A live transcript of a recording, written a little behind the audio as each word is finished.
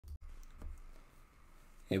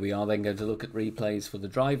Here we are then going to look at replays for the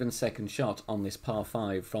drive and second shot on this par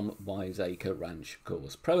 5 from Wiseacre Ranch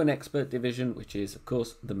course. Pro and Expert division, which is of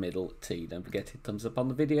course the middle tee. Don't forget to hit thumbs up on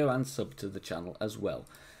the video and sub to the channel as well.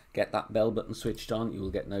 Get that bell button switched on, you will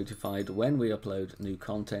get notified when we upload new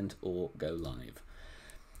content or go live.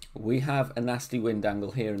 We have a nasty wind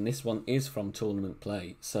angle here, and this one is from tournament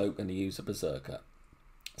play, so I'm going to use a berserker.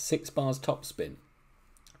 6 bars top spin,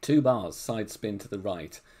 2 bars side spin to the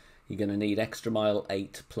right. You're going to need extra mile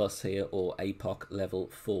 8 plus here, or APOC level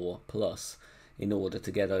 4 plus, in order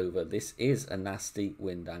to get over. This is a nasty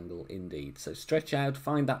wind angle indeed. So stretch out,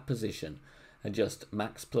 find that position, adjust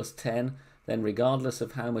max plus 10, then regardless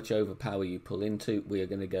of how much overpower you pull into, we are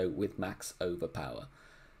going to go with max overpower.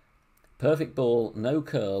 Perfect ball, no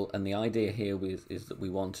curl, and the idea here is that we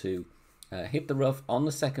want to hit the rough on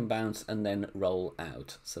the second bounce and then roll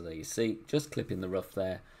out. So there you see, just clipping the rough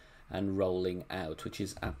there and rolling out, which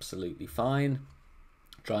is absolutely fine.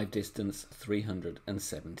 Drive distance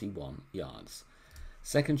 371 yards.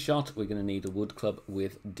 Second shot, we're going to need a wood club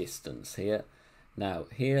with distance here. Now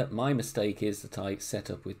here my mistake is that I set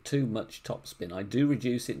up with too much topspin. I do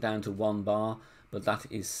reduce it down to 1 bar, but that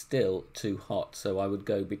is still too hot, so I would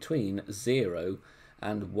go between 0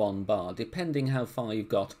 and 1 bar depending how far you've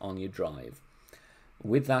got on your drive.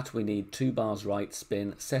 With that, we need 2 bars right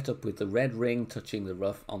spin, set up with the red ring touching the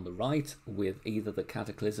rough on the right with either the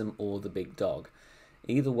Cataclysm or the Big Dog.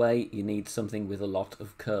 Either way, you need something with a lot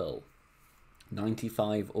of curl.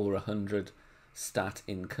 95 or 100 stat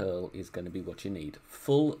in curl is going to be what you need.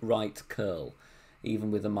 Full right curl, even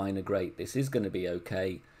with a minor grate. This is going to be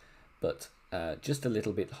okay, but just a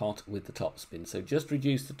little bit hot with the top spin. So just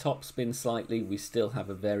reduce the top spin slightly. We still have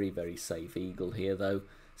a very, very safe eagle here though.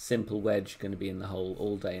 Simple wedge, going to be in the hole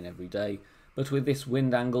all day and every day. But with this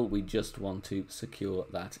wind angle, we just want to secure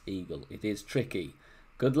that eagle. It is tricky.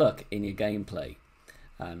 Good luck in your gameplay.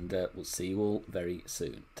 And we'll see you all very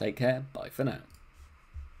soon. Take care. Bye for now.